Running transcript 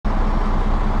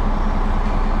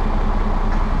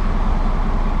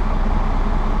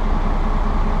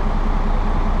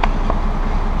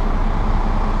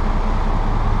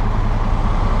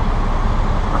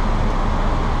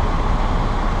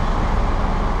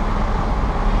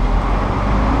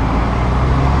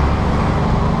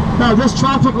Now, this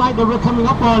traffic light that we're coming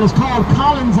up on is called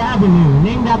Collins Avenue,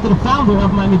 named after the founder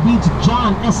of Miami Beach,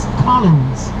 John S.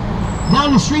 Collins.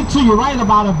 Down the street to your right,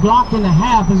 about a block and a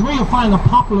half, is where you'll find a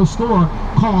popular store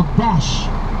called Dash,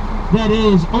 that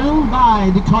is owned by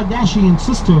the Kardashian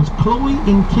sisters, Khloe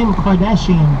and Kim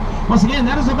Kardashian. Once again,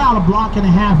 that is about a block and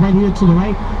a half right here to the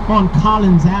right on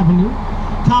Collins Avenue.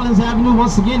 Collins Avenue,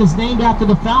 once again, is named after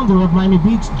the founder of Miami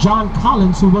Beach, John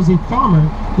Collins, who was a farmer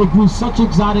that grew such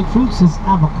exotic fruits as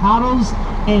avocados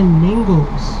and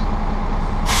mangoes.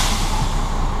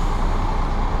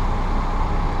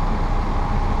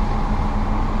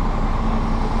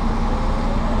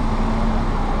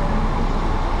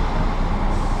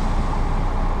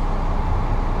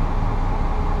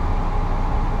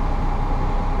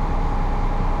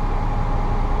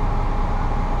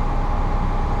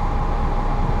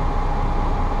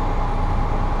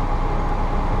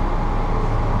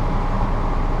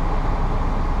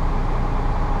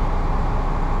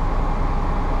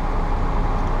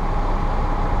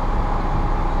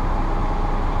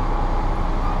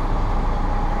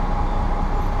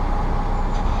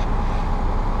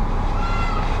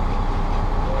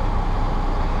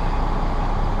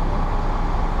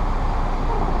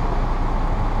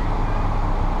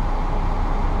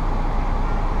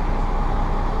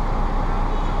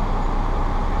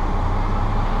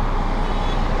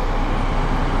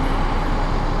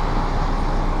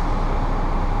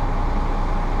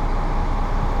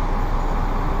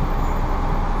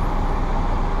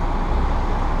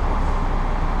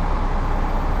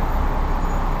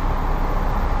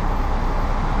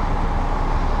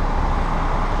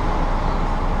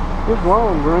 This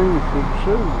Walgreens should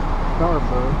sue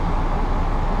Starbucks.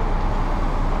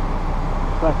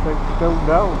 It's like they stole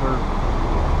dollar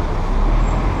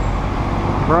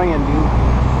branding.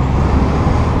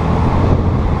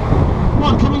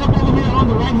 Well, coming up over here on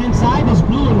the right-hand side, this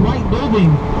blue and white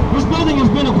building. This building has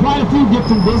been in quite a few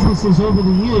different businesses over the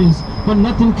years, but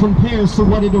nothing compares to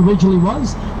what it originally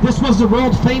was. This was the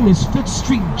world-famous Fifth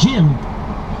Street Gym.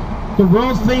 The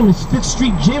world-famous Fifth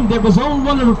Street Gym that was owned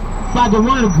by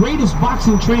one of the greatest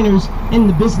boxing trainers in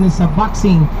the business of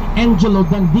boxing, Angelo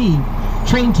Dundee.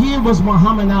 Trained here was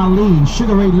Muhammad Ali,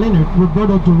 Sugar Ray Leonard,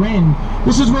 Roberto Duran.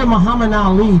 This is where Muhammad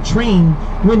Ali trained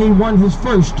when he won his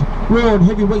first World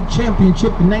Heavyweight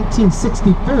Championship in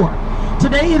 1964.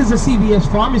 Today it is a CVS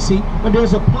pharmacy, but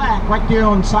there's a plaque right there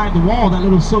on the side of the wall, that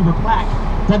little silver plaque,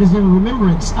 that is in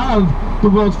remembrance of the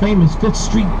world famous Fifth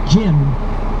Street Gym.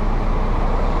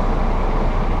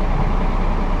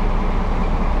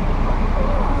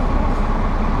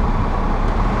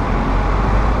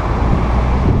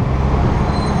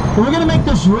 And we're going to make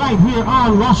this right here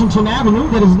on Washington Avenue,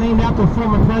 that is named after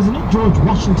former President George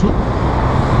Washington.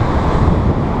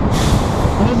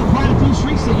 And there's quite a few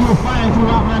streets that you'll find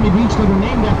throughout Miami Beach that are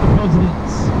named after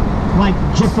presidents, like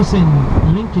Jefferson,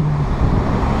 Lincoln.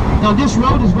 Now this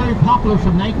road is very popular for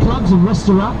nightclubs and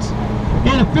restaurants.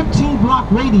 And a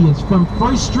 15-block radius from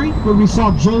 1st Street, where we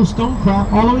saw Joe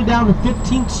Stonecraft, all the way down to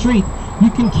 15th Street, you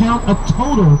can count a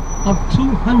total of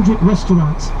 200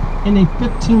 restaurants in a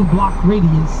 15-block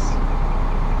radius.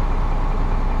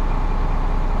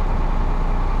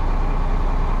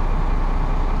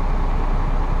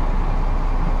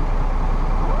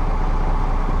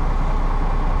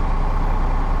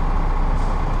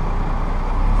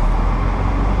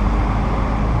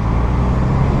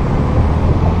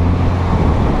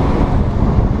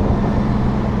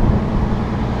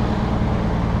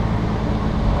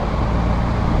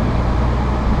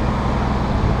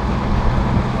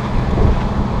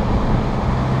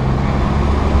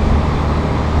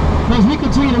 As we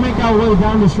continue to make our way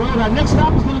down this road, our next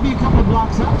stop is going to be a couple of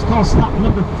blocks up. It's called stop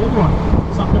number 4.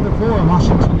 Stop number 4,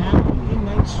 Washington Avenue, in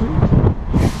 9th Street.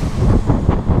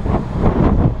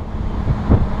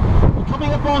 We're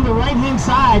coming up on the right-hand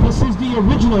side. This is the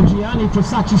original Gianni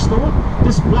Versace store.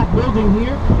 This black building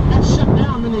here, that shut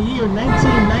down in the year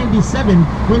 1997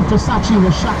 when Versace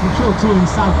was shot and killed here in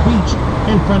South Beach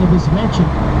in front of his mansion.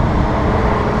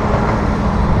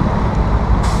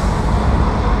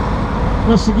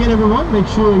 Once again, everyone, make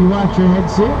sure you watch your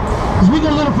headset. As we go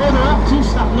a little further up to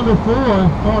stop number 4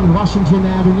 on Washington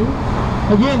Avenue.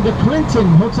 Again, the Clinton,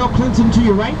 Hotel Clinton to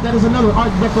your right, that is another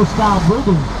Art Deco style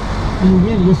building. And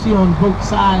again, you'll see on both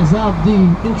sides of the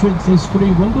entrance is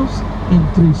 3 windows and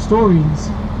 3 stories.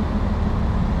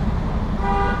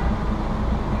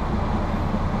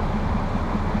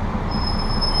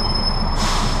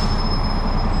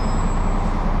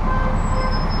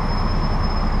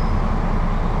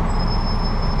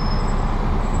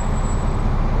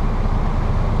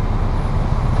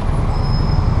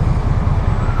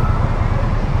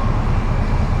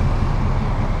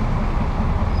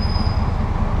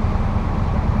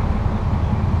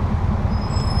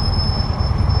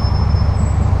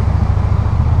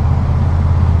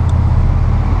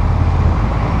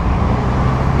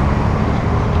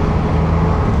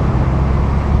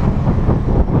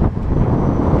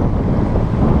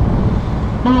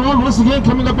 everyone, once again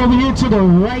coming up over here to the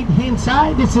right hand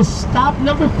side, this is stop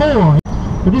number 4.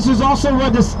 But this is also where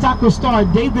the soccer star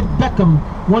David Beckham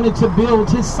wanted to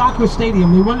build his soccer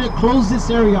stadium. He wanted to close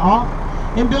this area off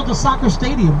and build a soccer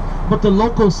stadium, but the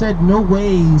locals said no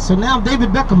way. So now David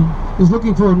Beckham is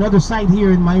looking for another site here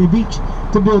in Miami Beach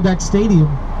to build that stadium.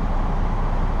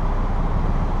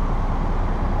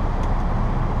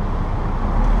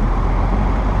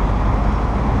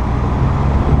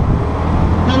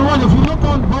 If you look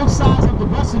on both sides of the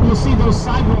bus, and you'll see those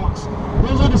sidewalks.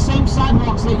 Those are the same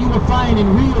sidewalks that you will find in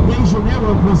Rio de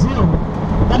Janeiro, Brazil.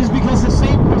 That is because the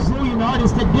same Brazilian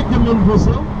artist that did them in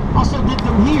Brazil also did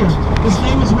them here. His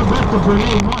name is Roberto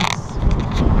Bernay Marx.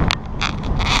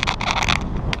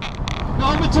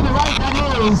 Now over to the right, that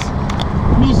is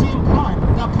Museum Park.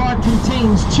 That park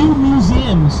contains 2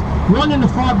 museums. One in the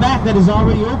far back that is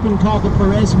already open called the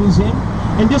Perez Museum,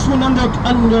 and this one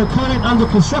under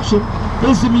construction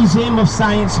is the Museum of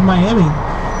Science Miami.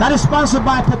 That is sponsored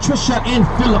by Patricia and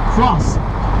Philip Frost.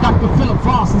 Dr. Philip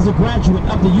Frost is a graduate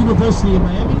of the University of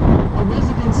Miami, a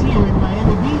resident here in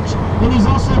Miami Beach, and he's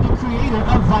also the creator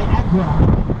of Viagra.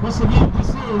 Once again, this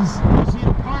is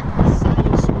Museum Park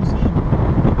Science Museum.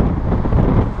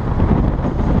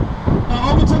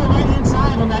 Now over to the right hand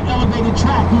side on that elevated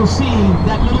track, you'll see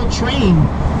that little train.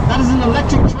 That is an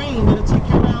electric train that'll take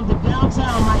you around the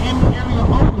downtown Miami area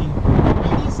only. A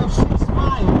radius of 6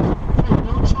 miles for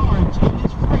no charge, and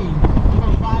it's free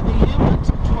from 5 a.m.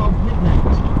 until 12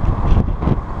 midnight.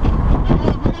 Now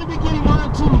we're going to be getting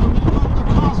on to the MacArthur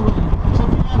Causeway, so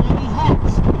if you have any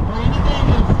hats or anything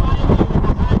that fly away in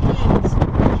the high winds,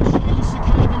 make sure you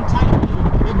secure them tightly.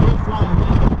 It will fly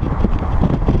away.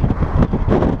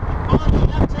 On the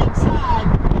left hand side,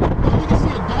 you can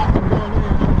see a dolphin going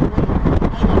there.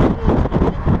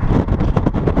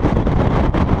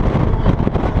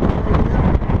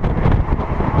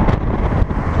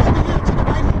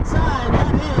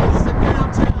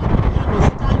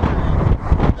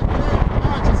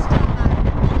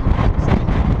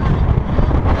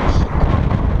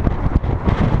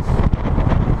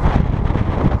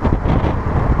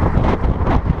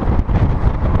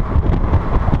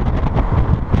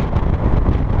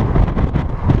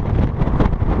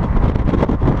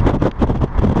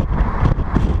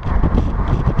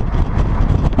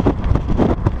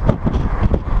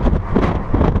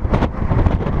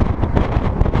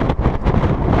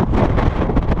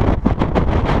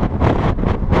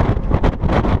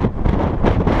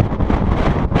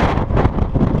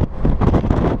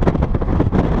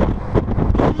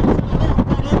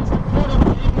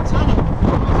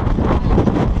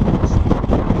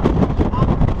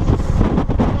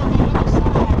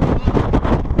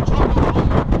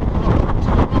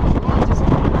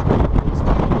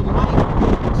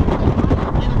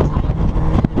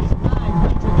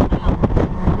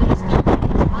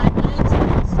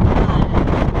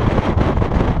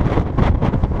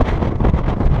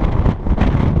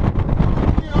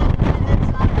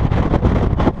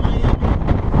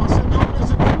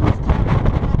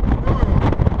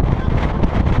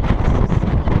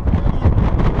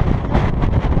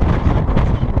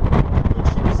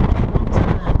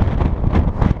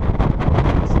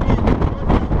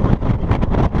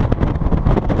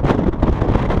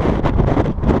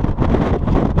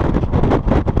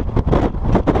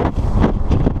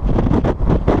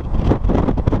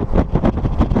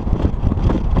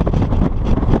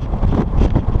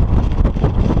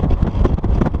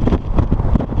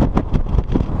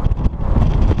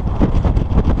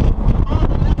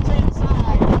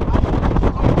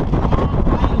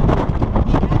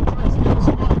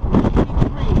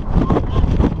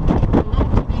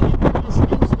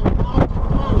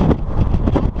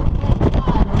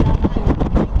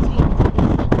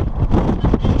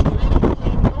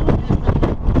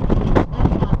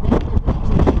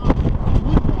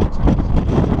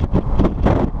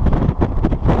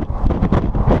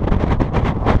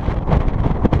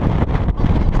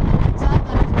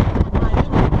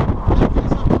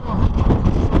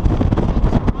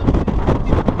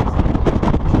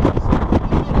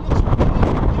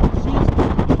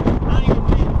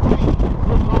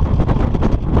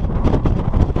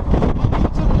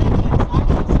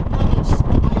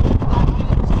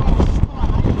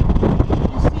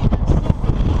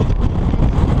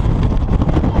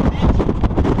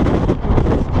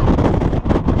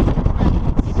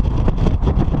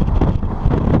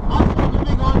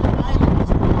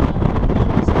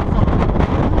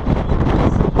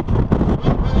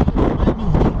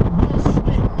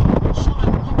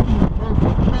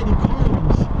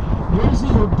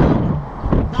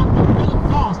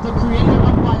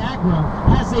 Niagara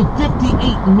has a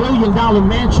 $58 million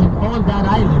mansion on that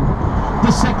island.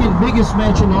 The second biggest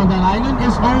mansion on that island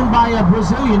is owned by a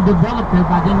Brazilian developer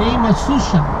by the name of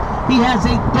Susha. He has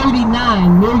a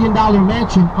 $39 million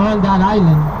mansion on that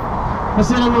island. I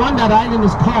said, number one, that island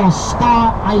is called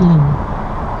Star Island.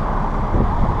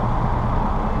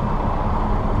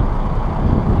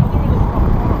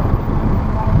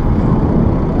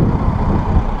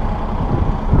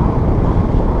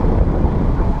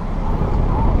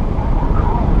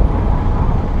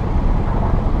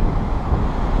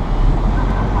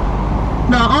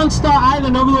 Now on Star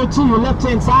Island over there to your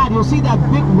left-hand side, you'll see that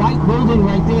big white building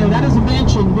right there. That is a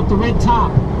mansion with the red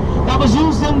top. That was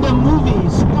used in the movie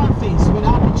Scarface with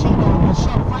Al Pacino and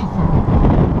Michelle Pfeiffer.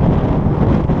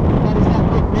 That is that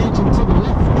big mansion to the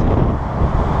left.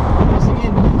 Once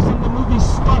again, used in the movie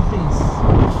Scarface.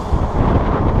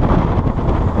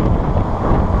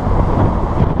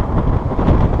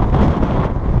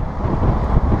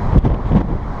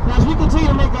 Now as we continue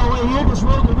to make our way here, this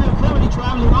road that we're currently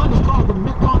traveling on is called the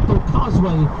MacArthur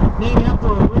Causeway, named after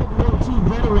a World War II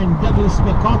veteran, Douglas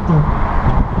MacArthur.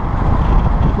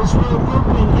 This road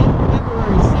opened in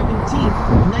February 17th,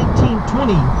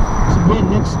 1920. So again,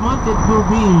 next month it will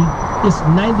be its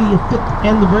 95th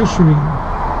anniversary.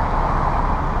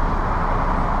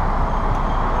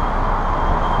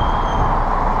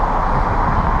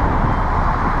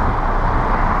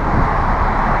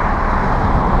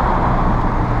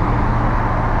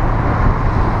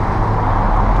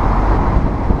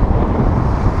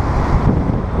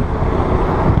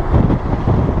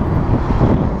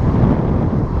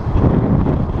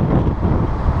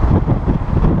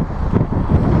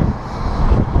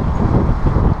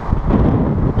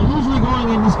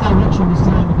 This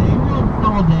time of day,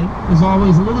 all day, is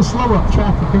always a little slower up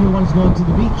traffic. Everyone's going to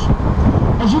the beach.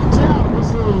 As you can tell,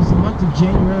 this is the month of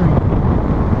January.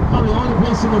 Probably the only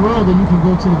place in the world that you can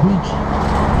go to the beach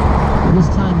this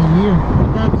time of year.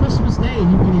 Now, Christmas Day,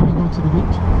 you can even go to the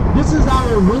beach. This is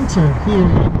our winter here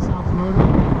in South Florida.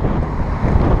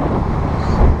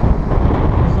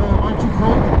 So, aren't you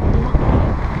cold?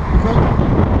 You cold?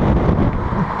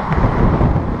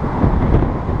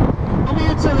 Over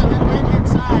here to the right-hand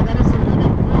side, that is the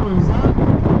living quarters of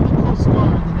the Coast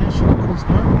Guard, the National Coast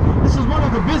Guard. This is one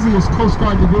of the busiest Coast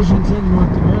Guard divisions in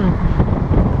North America.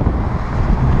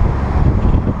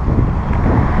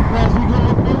 Now, as we go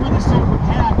up over this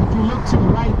overpass, if you look to the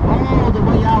right, all the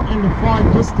way out in the far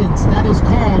distance, that is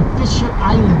called Fisher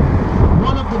Island,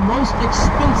 one of the most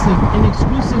expensive and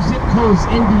exclusive zip codes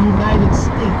in the United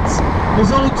States.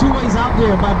 There's only two ways out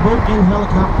there, by boat and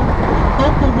helicopter.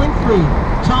 Oprah Winfrey,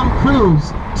 Tom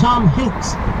Cruise, Tom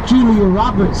Hanks, Julia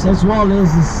Roberts, as well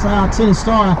as tennis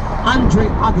star Andre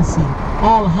Agassi,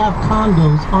 all have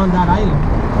condos on that island.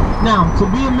 Now, to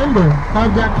be a member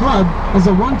of that club is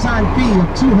a one-time fee of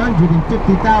 $250,000,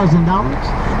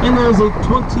 and there is a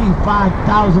 $25,000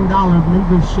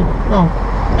 membership,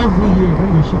 every year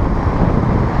membership.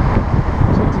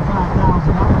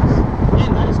 $25,000,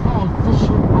 and that is called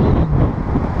Fisher Island.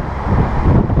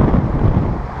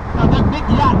 Now, that big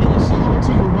yacht that you see over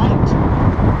to your right,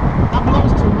 that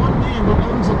belongs to one man that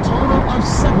owns a total of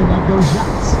 7 of those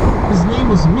yachts. His name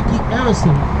is Mickey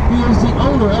Arison. He is the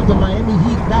owner of the Miami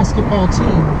Heat basketball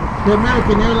team, the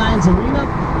American Airlines Arena,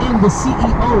 and the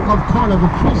CEO of Carnival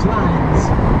Cruise Lines.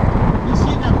 You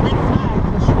see that red flag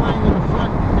that's flying in the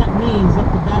front? That means that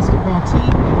the basketball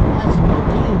team has no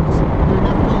games. They're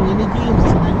not playing any games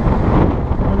tonight.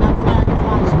 When that flag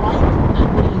flies white, that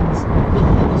means the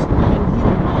Heat is playing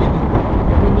here in Miami.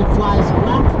 When it flies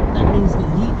black, that means the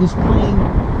Heat is playing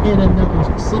in another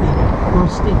city or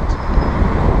state.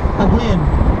 Again,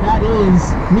 that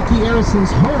is Mickey Arison's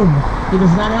home. He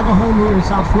does not have a home here in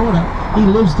South Florida. He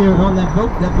lives there on that boat.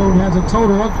 That boat has a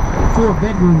total of 4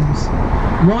 bedrooms,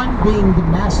 one being the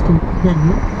master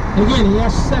bedroom. And again, he has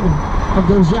 7 of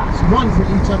those yachts, one for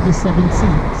each of the 7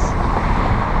 seas.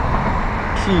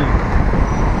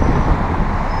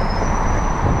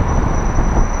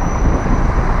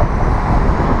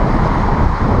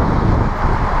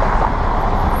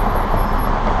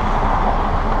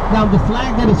 Now, the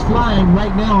flag that is flying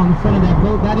right now on the front of that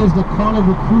boat, that is the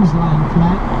Carnival Cruise Line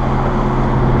flag.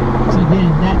 So again,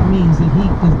 that means that he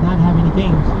does not have any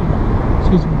games.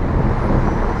 Excuse me.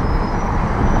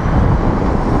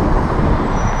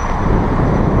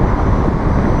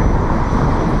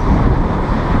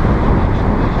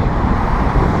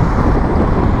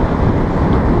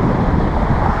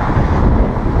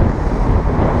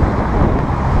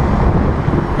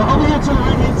 Now, over here to the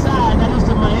right-hand side, that is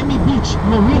the Miami Beach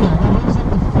Marina. That holds up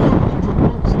to 400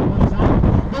 boats on one side.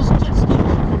 Those jet skis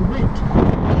you can rent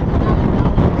 $89 an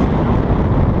hour.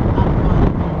 Not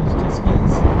 $100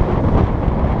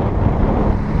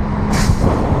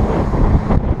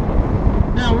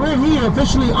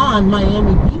 officially on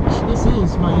Miami Beach. This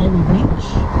is Miami Beach.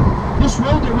 This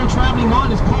road that we're traveling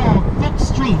on is called 5th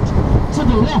Street. To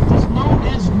the left is known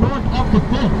as north of the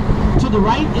 5th. To the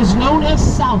right is known as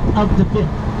south of the 5th.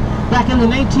 Back in the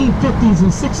 1950s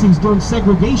and 60s during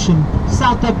segregation,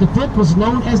 south of the 5th was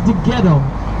known as the ghetto.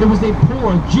 It was a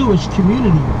poor Jewish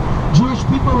community. Jewish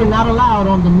people were not allowed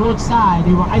on the north side.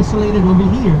 They were isolated over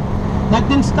here. That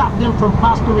didn't stop them from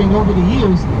prospering over the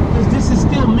years, because this is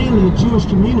still mainly a Jewish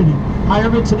community.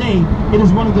 However, today, it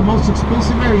is one of the most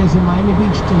expensive areas in Miami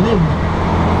Beach to live.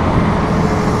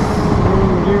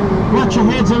 Watch your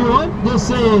heads, everyone. This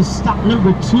is stop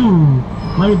number 2,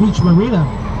 Miami Beach Marina.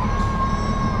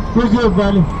 We're good,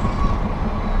 buddy.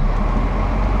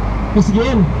 Once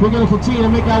again, we're going to continue to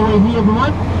make our way here,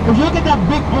 everyone. If you look at that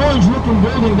big orange-looking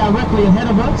building directly ahead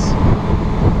of us,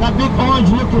 that big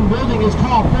orange-looking building is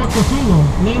called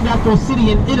Portofino, named after a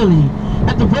city in Italy.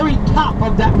 At the very top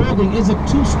of that building is a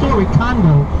 2-story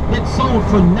condo that sold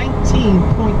for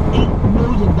 $19.8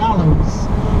 million.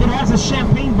 It has a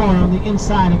champagne bar on the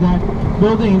inside of that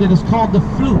building that is called the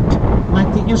Flute,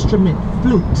 like the instrument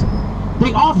flute.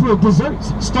 They offer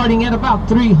desserts starting at about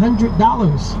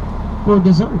 $300 for a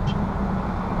dessert.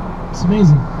 It's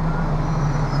amazing.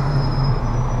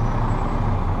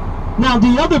 Now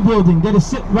the other building that is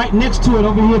sit right next to it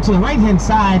over here to the right hand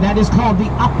side, that is called the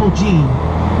Apogee.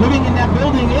 Living in that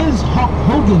building is Hulk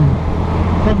Hogan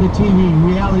from the TV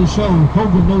reality show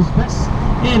Hogan Knows Best,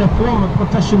 and a former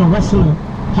professional wrestler,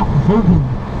 Hulk Hogan.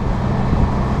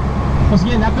 Once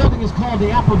again, that building is called the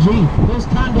Apogee. Those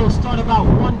condos start about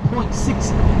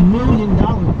 $1.6 million.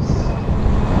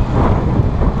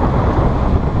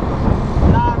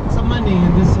 Lots of money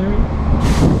in this area.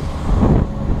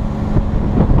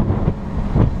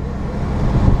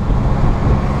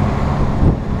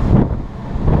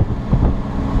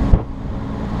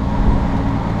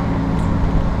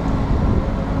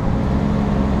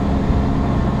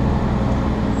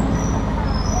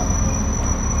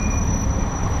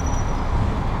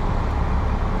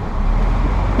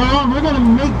 We're going to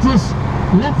make this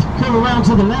left curve around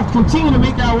to the left, continue to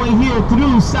make our way here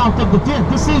through south of the 5th.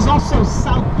 This is also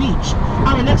South Beach.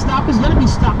 Our next stop is going to be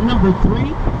stop number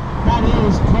 3. That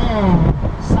is called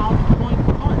South Point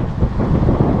Park.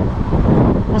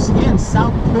 Once again,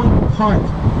 South Point Park.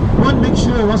 Make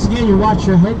sure, once again, you watch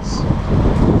your heads.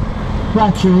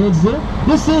 Watch your heads there.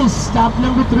 This is stop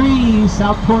number 3,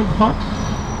 South Point Park.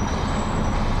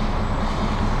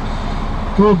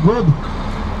 We're good.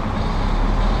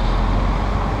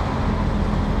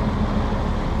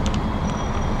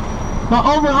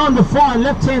 Now over on the far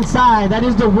left-hand side, that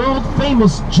is the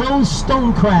world-famous Joe's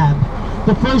Stone Crab,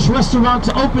 the first restaurant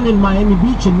to open in Miami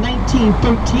Beach in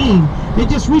 1913. They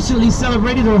just recently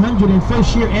celebrated their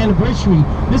 101st year anniversary.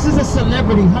 This is a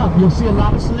celebrity hub. You'll see a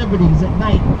lot of celebrities at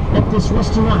night at this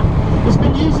restaurant. It's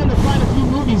been used in quite a few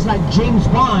movies like James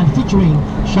Bond featuring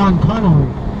Sean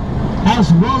Connery,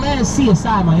 as well as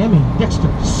CSI Miami, Dexter,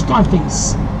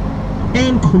 Scarface,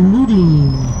 and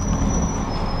Colluding.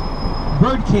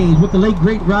 Birdcage with the late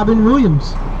great Robin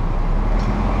Williams.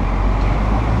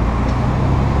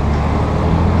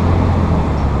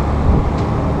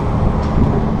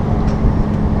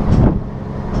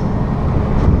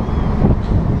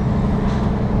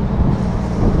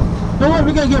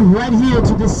 We're going to get right here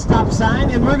to this stop sign,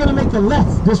 and we're going to make a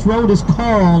left. This road is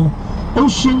called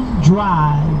Ocean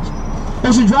Drive.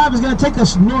 Ocean Drive is going to take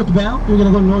us northbound. We're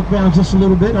going to go northbound just a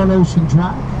little bit on Ocean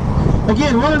Drive.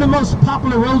 Again, one of the most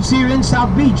popular roads here in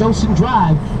South Beach, Ocean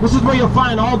Drive. This is where you'll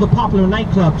find all the popular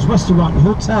nightclubs, restaurants,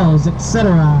 hotels,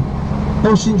 etc.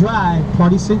 Ocean Drive,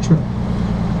 Party Central.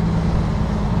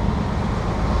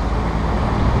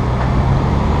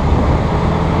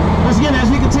 Once again, as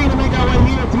we continue to make our way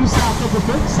here through South of the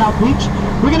 5th, South Beach,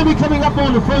 we're going to be coming up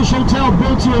on the first hotel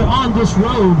built here on this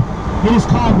road. It is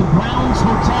called the Browns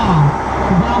Hotel.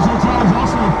 The Browns Hotel is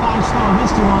also a 5-star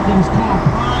restaurant that is called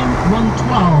Prime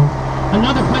 112.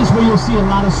 Another place where you'll see a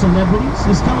lot of celebrities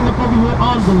is coming up over here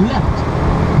on the left.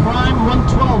 Prime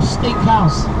 112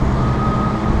 Steakhouse.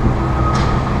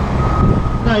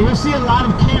 Now you'll see a lot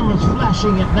of cameras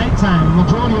flashing at nighttime. The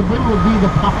majority of them will be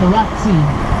the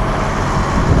paparazzi.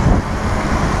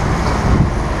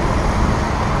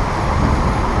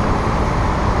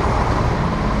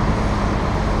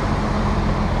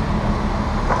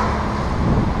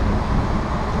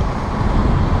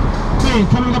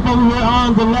 Coming up over here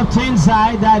on the left-hand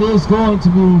side, that is going to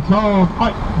be called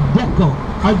Art Deco.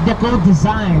 Art Deco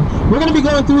design. We're going to be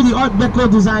going through the Art Deco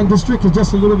design district in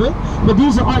just a little bit, but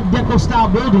these are Art Deco style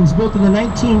buildings built in the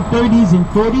 1930s and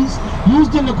 40s,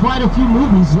 used in quite a few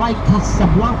movies like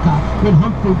Casablanca with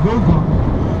Humphrey Bogart.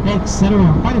 etc.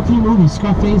 Quite a few movies,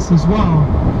 Scarface as well.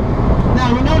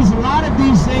 Now you notice a lot of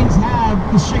these things have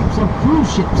the shapes of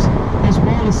cruise ships, as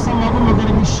well as some of them are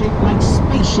going to be shaped like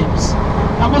spaceships.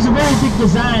 That was a very big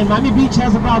design. Miami Beach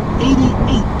has about 88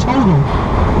 total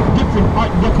different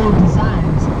Art Deco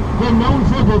designs. They're known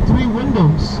for their 3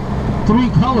 windows, 3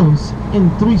 colors,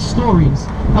 and 3 stories.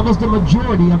 That was the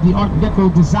majority of the Art Deco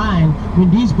design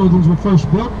when these buildings were first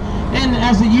built. And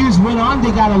as the years went on, they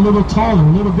got a little taller,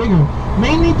 a little bigger.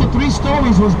 Mainly the 3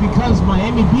 stories was because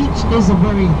Miami Beach is a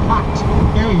very hot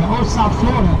area, or South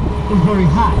Florida is very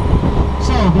hot.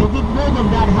 So they didn't build them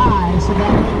that high so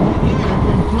that the air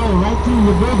can flow right through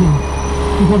the building.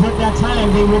 Because at that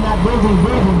time, they were not building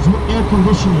buildings with air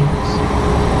conditioners.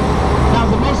 Now,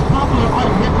 the most popular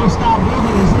Art Deco style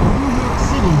building is in New York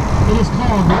City. It is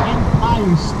called the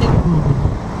Empire State Building.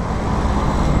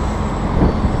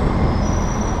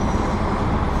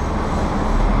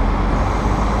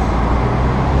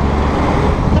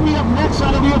 Coming up next,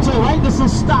 right over here to the right, this is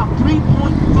stop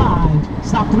 3.5,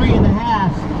 stop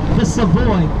 3.5, the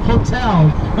Savoy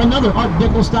Hotel. Another Art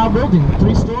Deco style building,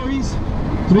 3 stories,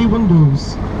 3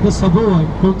 windows, the Savoy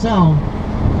Hotel.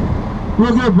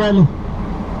 Real good, Bradley.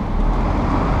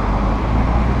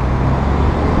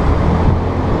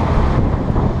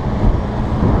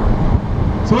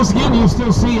 So once again, you'll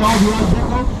still see all the Art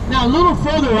Deco. Now a little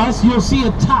further us, you'll see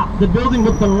a top, the building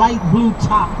with the light blue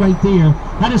top right there.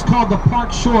 That is called the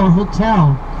Park Shore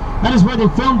Hotel. That is where they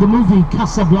filmed the movie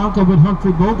Casablanca with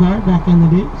Humphrey Bogart back in the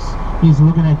days. He's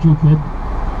looking at you, kid.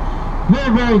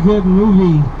 Very, very good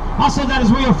movie. Also, that is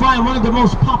where you'll find one of the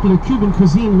most popular Cuban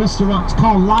cuisine restaurants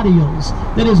called Latios,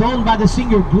 that is owned by the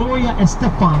singer Gloria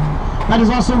Estefan. That is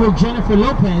also where Jennifer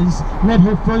Lopez met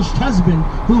her first husband,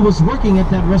 who was working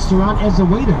at that restaurant as a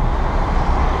waiter.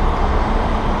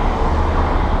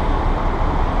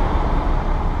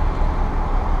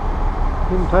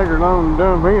 Didn't take her long to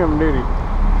dump him, did it?